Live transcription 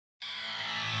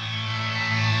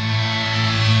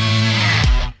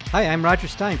Hi, I'm Roger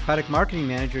Stein, Product Marketing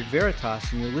Manager at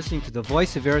Veritas, and you're listening to the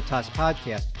Voice of Veritas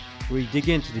podcast, where we dig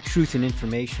into the truth and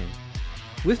information.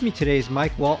 With me today is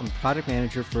Mike Walton, Product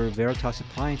Manager for Veritas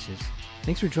Appliances.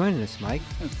 Thanks for joining us, Mike.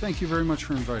 Thank you very much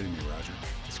for inviting me, Roger.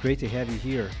 It's great to have you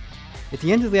here. At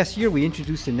the end of last year, we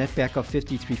introduced the NetBackup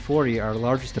 5340, our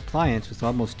largest appliance with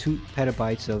almost 2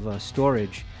 petabytes of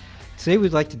storage. Today,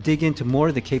 we'd like to dig into more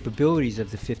of the capabilities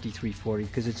of the 5340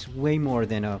 because it's way more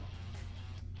than a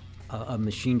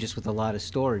machine just with a lot of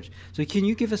storage. So can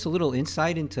you give us a little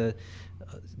insight into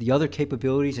the other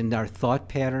capabilities and our thought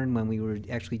pattern when we were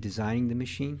actually designing the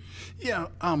machine? Yeah,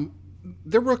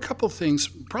 there were a couple things.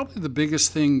 Probably the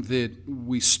biggest thing that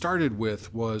we started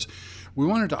with was we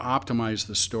wanted to optimize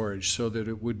the storage so that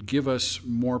it would give us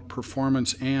more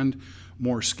performance and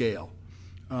more scale.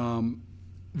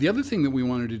 The other thing that we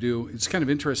wanted to do, it's kind of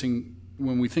interesting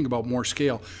when we think about more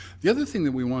scale, the other thing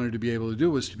that we wanted to be able to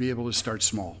do was to be able to start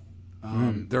small.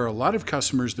 There are a lot of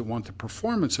customers that want the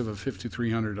performance of a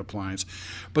 5300 appliance,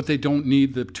 but they don't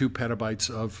need the 2 petabytes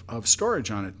of storage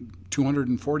on it.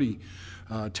 240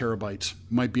 terabytes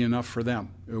might be enough for them.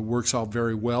 It works out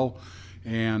very well,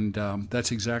 and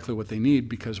that's exactly what they need,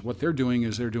 because what they're doing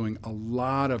is they're doing a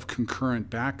lot of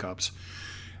concurrent backups,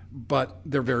 but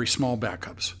they're very small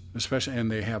backups, especially,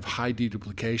 and they have high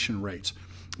deduplication rates.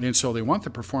 And so they want the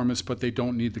performance, but they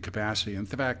don't need the capacity. In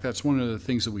fact, that's one of the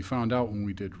things that we found out when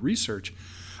we did research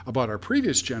about our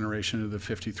previous generation of the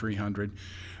 5300,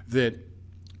 that,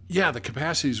 yeah, the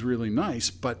capacity is really nice,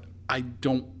 but I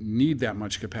don't need that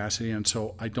much capacity, and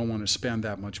so I don't want to spend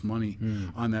that much money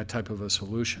on that type of a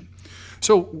solution.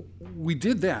 So we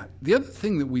did that. The other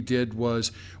thing that we did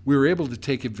was we were able to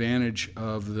take advantage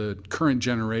of the current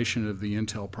generation of the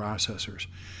Intel processors.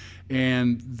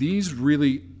 And these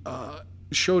really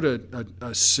showed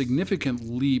a significant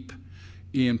leap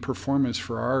in performance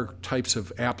for our types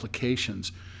of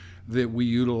applications that we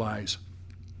utilize.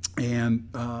 And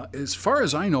as far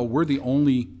as I know, we're the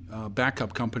only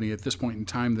backup company at this point in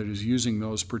time that is using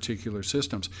those particular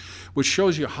systems, which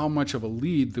shows you how much of a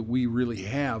lead that we really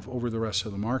have over the rest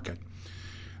of the market.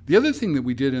 The other thing that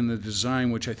we did in the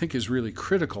design, which I think is really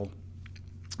critical,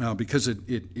 because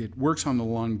it works on the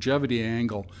longevity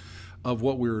angle of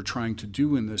what we were trying to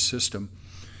do in this system,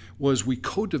 was we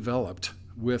co-developed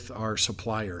with our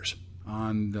suppliers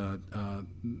on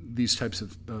these types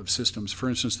of systems. For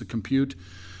instance, the compute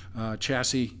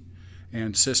chassis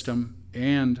and system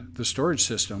and the storage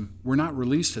system were not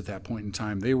released at that point in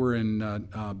time. They were in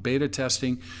beta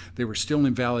testing. They were still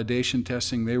in validation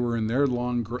testing. They were in their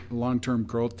long-term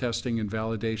growth testing and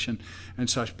validation and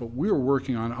such, but we were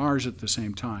working on ours at the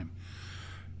same time.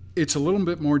 It's a little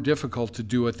bit more difficult to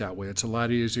do it that way. It's a lot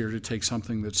easier to take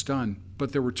something that's done.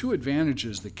 But there were 2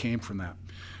 advantages that came from that.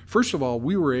 First of all,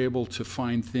 we were able to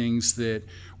find things that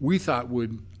we thought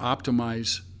would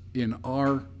optimize in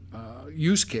our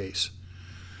use case.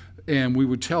 And we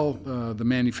would tell the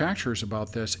manufacturers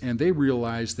about this, and they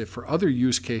realized that for other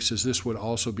use cases, this would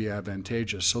also be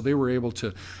advantageous. So they were able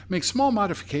to make small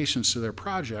modifications to their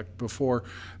project before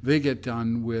they get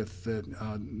done with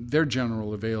their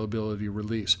general availability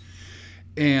release.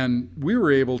 And we were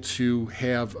able to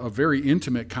have a very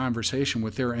intimate conversation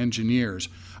with their engineers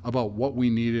about what we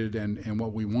needed and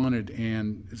what we wanted.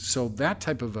 And so that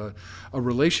type of a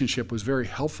relationship was very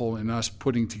helpful in us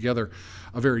putting together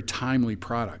a very timely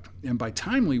product. And by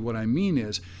timely, what I mean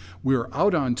is we were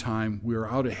out on time, we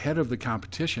were out ahead of the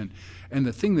competition, and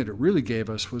the thing that it really gave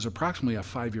us was approximately a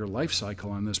 5-year life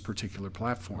cycle on this particular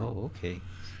platform. Oh, okay.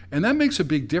 And that makes a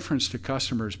big difference to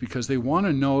customers, because they want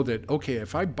to know that, okay,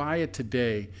 if I buy it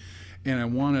today and I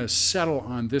want to settle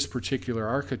on this particular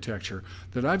architecture,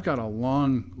 that I've got a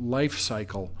long life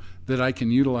cycle that I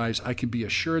can utilize. I can be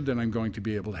assured that I'm going to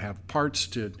be able to have parts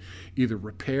to either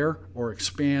repair or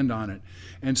expand on it.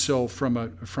 And so from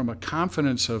a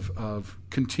confidence of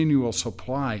continual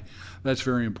supply, that's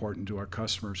very important to our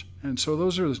customers. And so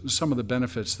those are some of the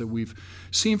benefits that we've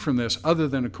seen from this, other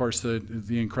than, of course, the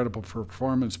incredible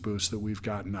performance boost that we've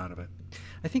gotten out of it.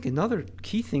 I think another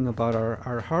key thing about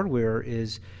our hardware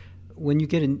is when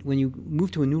you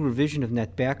move to a new revision of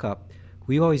NetBackup,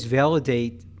 we always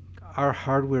validate our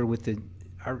hardware with the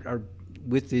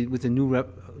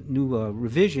new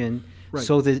revision, right,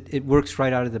 so that it works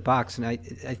right out of the box. And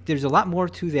there's a lot more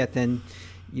to that than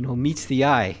meets the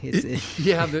eye.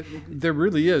 Yeah, there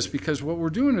really is, because what we're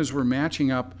doing is we're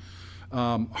matching up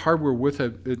hardware with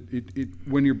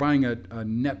when you're buying a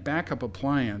NetBackup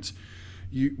appliance,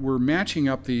 we're matching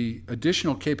up the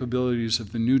additional capabilities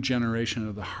of the new generation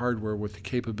of the hardware with the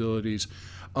capabilities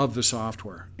of the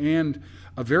software. And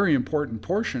a very important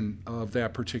portion of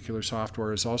that particular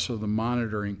software is also the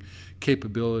monitoring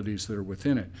capabilities that are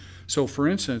within it. So for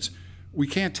instance, we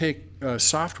can't take a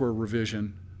software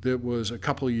revision that was a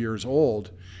couple of years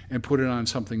old and put it on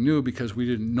something new because we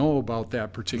didn't know about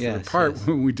that particular part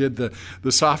when we did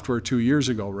the software 2 years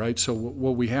ago, right? So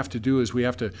what we have to do is we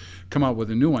have to come out with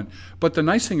a new one. But the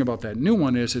nice thing about that new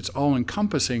one is it's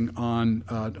all-encompassing on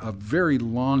a very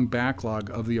long backlog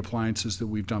of the appliances that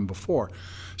we've done before.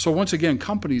 So once again,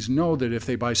 companies know that if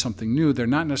they buy something new, they're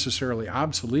not necessarily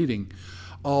obsoleting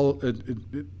all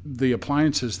the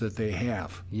appliances that they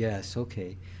have. Yes,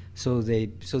 okay. So they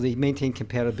maintain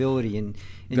compatibility, and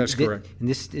that's correct. And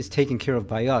this is taken care of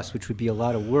by us, which would be a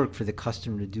lot of work for the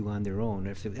customer to do on their own,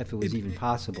 if it was even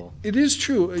possible. It is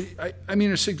true. I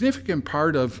mean, a significant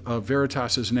part of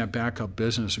Veritas's NetBackup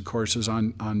business, of course, is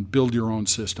on build your own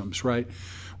systems, right?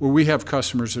 Where we have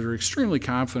customers that are extremely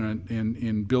confident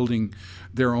in building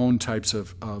their own types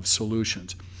of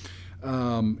solutions,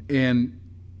 and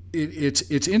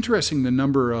it's interesting the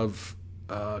number of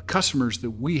customers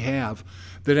that we have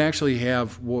that actually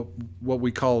have what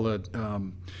we call a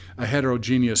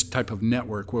heterogeneous type of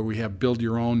network, where we have build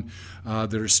your own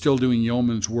that are still doing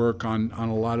yeoman's work on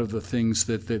a lot of the things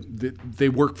that they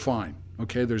work fine.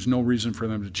 Okay, there's no reason for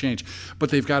them to change. But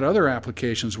they've got other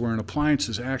applications where an appliance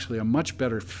is actually a much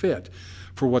better fit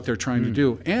for what they're trying to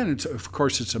do. And of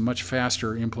course, it's a much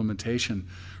faster implementation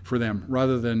for them,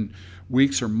 rather than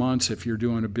weeks or months if you're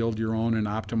doing a build your own and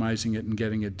optimizing it and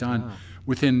getting it done.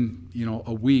 Within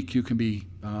a week, you can be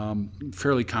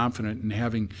fairly confident in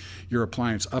having your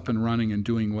appliance up and running and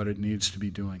doing what it needs to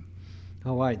be doing.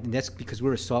 Oh, right. And that's because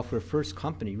we're a software-first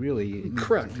company, really.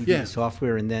 Correct. We do the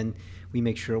software, and then we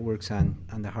make sure it works on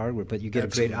the hardware. But you get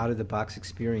Absolutely. a great out-of-the-box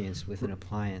experience with an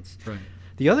appliance. Right.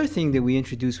 The other thing that we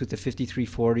introduced with the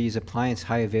 5340 is appliance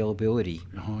high availability.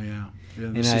 Oh, yeah.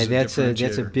 And that's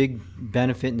a big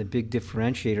benefit and a big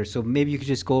differentiator. So maybe you could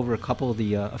just go over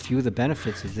a few of the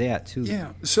benefits of that too.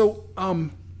 Yeah. So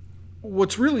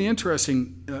what's really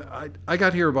interesting, I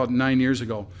got here about 9 years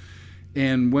ago,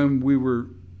 and when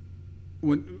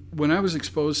I was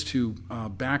exposed to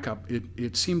backup,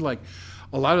 it seemed like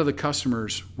a lot of the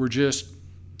customers were just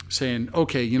saying,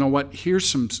 okay, you know what? Here's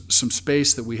some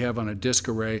space that we have on a disk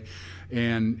array,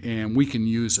 and we can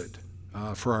use it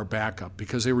for our backup,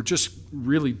 because they were just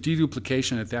really,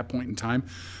 deduplication at that point in time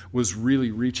was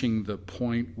really reaching the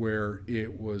point where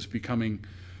it was becoming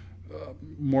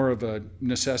more of a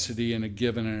necessity and a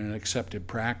given and an accepted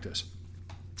practice.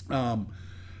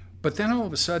 But then all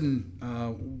of a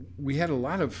sudden, we had a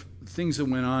lot of things that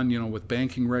went on, with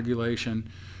banking regulation,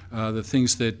 the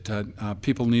things that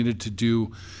people needed to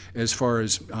do as far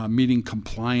as meeting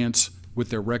compliance with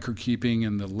their record keeping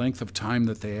and the length of time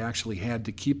that they actually had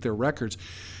to keep their records.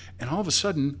 And all of a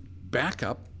sudden,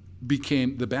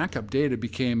 the backup data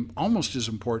became almost as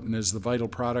important as the vital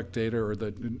product data, or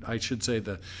the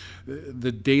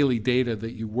daily data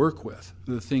that you work with,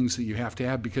 the things that you have to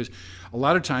have, because a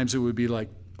lot of times it would be like,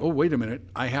 oh, wait a minute,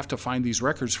 I have to find these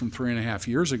records from 3.5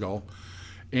 years ago.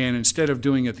 And instead of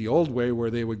doing it the old way, where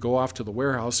they would go off to the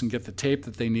warehouse and get the tape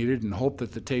that they needed and hope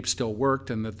that the tape still worked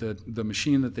and that the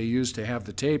machine that they used to have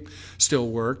the tape still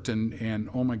worked, and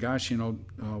oh my gosh,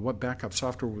 what backup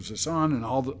software was this on, and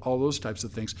all those types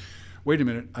of things. Wait a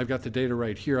minute, I've got the data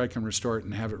right here. I can restore it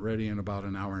and have it ready in about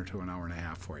an hour to an hour and a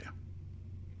half for you.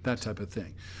 That type of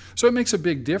thing. So it makes a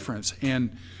big difference.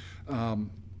 And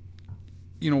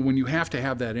when you have to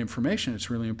have that information, it's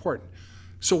really important.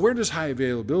 So where does high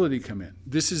availability come in?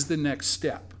 This is the next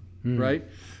step, right?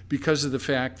 Because of the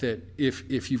fact that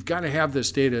if you've got to have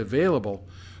this data available,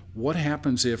 what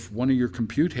happens if one of your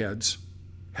compute heads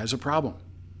has a problem?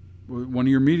 One of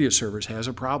your media servers has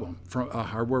a problem, a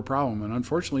hardware problem, and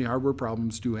unfortunately hardware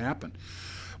problems do happen.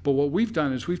 But what we've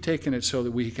done is we've taken it so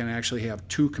that we can actually have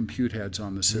 2 compute heads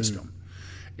on the system.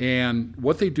 And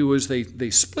what they do is they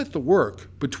split the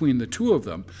work between the 2 of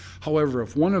them. However,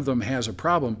 if one of them has a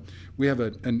problem, we have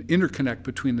an interconnect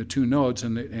between the 2 nodes,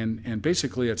 and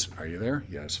basically it's, are you there?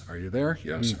 Yes. Are you there?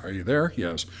 Yes. Are you there?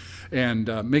 Yes. And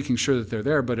making sure that they're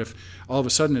there. But if all of a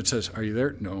sudden it says, are you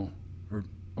there? No.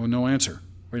 Or, no answer.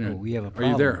 Wait a minute. We have a problem.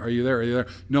 Are you there? Are you there? Are you there?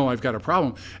 No, I've got a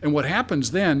problem. And what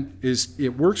happens then is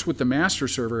it works with the master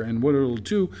server, and what it'll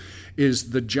do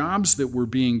is the jobs that were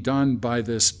being done by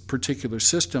this particular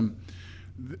system,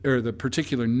 or the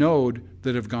particular node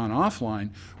that have gone offline,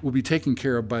 will be taken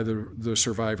care of by the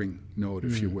surviving node,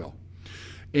 if you will.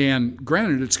 And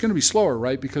granted, it's going to be slower,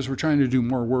 right? Because we're trying to do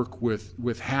more work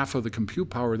with half of the compute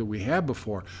power that we had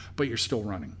before, but you're still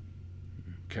running.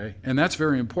 Okay, and that's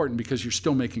very important because you're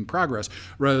still making progress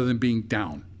rather than being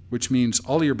down, which means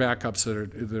all of your backups that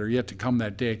are yet to come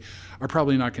that day are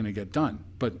probably not going to get done,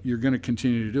 but you're going to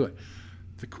continue to do it.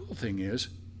 The cool thing is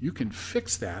you can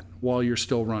fix that while you're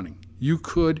still running. You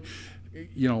could,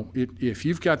 if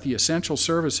you've got the essential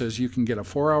services, you can get a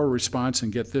 4-hour response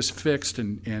and get this fixed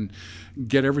and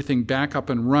get everything back up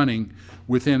and running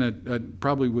within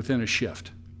probably within a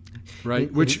shift.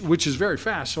 Right, which is very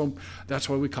fast. So that's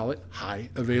why we call it high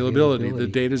availability. The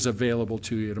data is available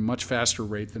to you at a much faster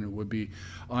rate than it would be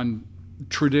on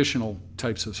traditional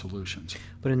types of solutions.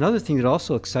 But another thing that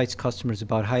also excites customers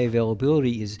about high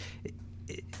availability is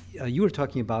you were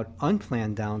talking about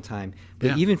unplanned downtime,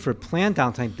 but even for planned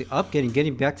downtime,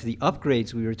 getting back to the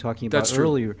upgrades we were talking about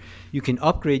earlier, you can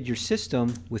upgrade your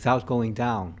system without going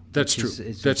down. That's true.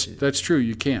 That's true.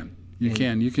 You can.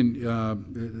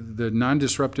 The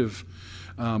non-disruptive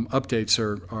updates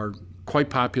are quite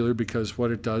popular because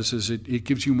what it does is it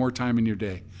gives you more time in your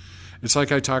day. It's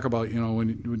like I talk about,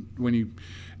 when you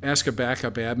ask a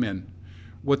backup admin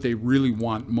what they really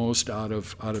want most out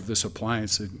of this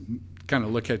appliance, they kind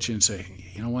of look at you and say,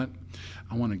 you know what?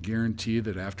 I want to guarantee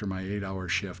that after my 8-hour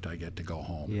shift, I get to go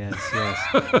home. Yes.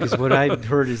 Because what I've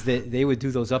heard is that they would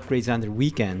do those upgrades on their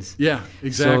weekends. Yeah,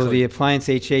 exactly. So the Appliance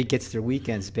HA gets their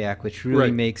weekends back, which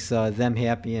really makes them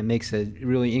happy and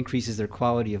really increases their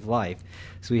quality of life.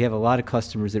 So we have a lot of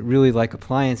customers that really like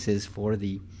appliances for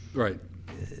the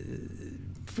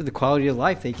for the quality of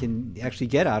life they can actually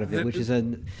get out of it, which is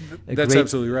that's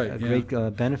absolutely right. A great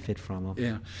benefit from them.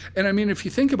 Yeah, and I mean, if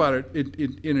you think about it,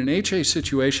 in an HA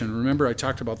situation, remember I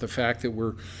talked about the fact that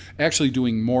we're actually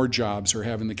doing more jobs or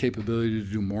having the capability to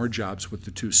do more jobs with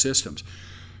the two systems.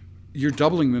 You're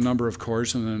doubling the number of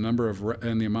cores and the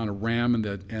amount of RAM and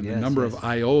the number of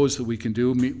IOs that we can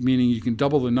do, meaning you can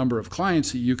double the number of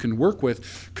clients that you can work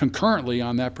with concurrently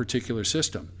on that particular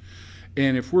system.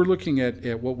 And if we're looking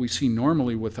at what we see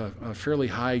normally with a fairly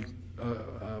high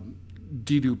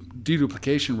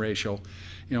deduplication ratio,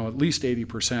 at least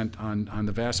 80% on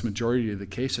the vast majority of the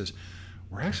cases,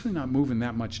 we're actually not moving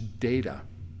that much data,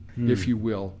 if you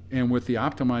will. And with the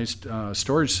optimized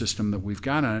storage system that we've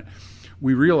got on it,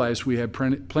 we realized we had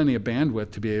plenty of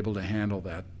bandwidth to be able to handle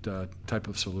that type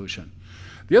of solution.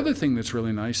 The other thing that's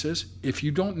really nice is if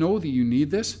you don't know that you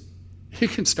need this, you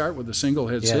can start with a single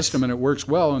head system and it works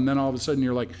well, and then all of a sudden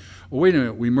you're like, well, wait a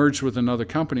minute, we merged with another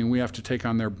company and we have to take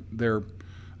on their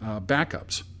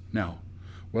backups now.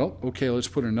 Well, okay, let's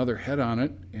put another head on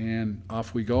it, and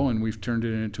off we go, and we've turned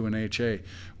it into an HA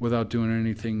without doing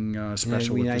anything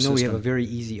special with the system. I know we have a very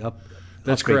easy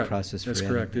That's upgrade correct. process for That's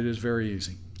correct. It is very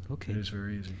easy. Okay. It is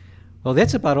very easy. Well,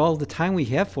 that's about all the time we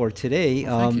have for today.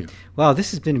 Thank you. Wow,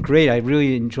 this has been great. I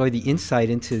really enjoyed the insight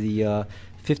into the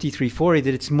 5340,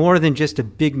 that it's more than just a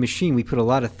big machine. We put a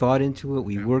lot of thought into it.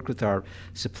 We work with our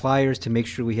suppliers to make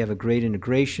sure we have a great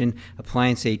integration.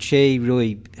 Appliance HA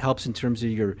really helps in terms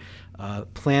of your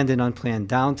planned and unplanned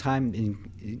downtime,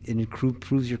 and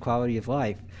improves your quality of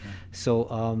life.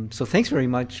 So thanks very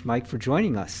much, Mike, for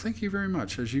joining us. Thank you very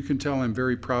much. As you can tell, I'm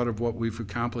very proud of what we've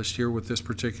accomplished here with this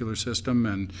particular system,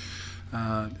 and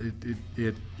I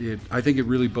think it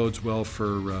really bodes well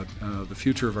for the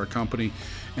future of our company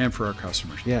and for our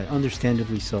customers. Yeah,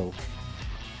 understandably so.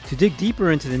 To dig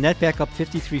deeper into the NetBackup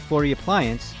 5340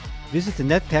 appliance, visit the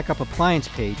NetBackup appliance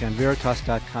page on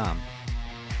Veritas.com.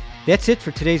 That's it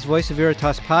for today's Voice of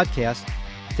Veritas podcast.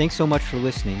 Thanks so much for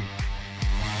listening.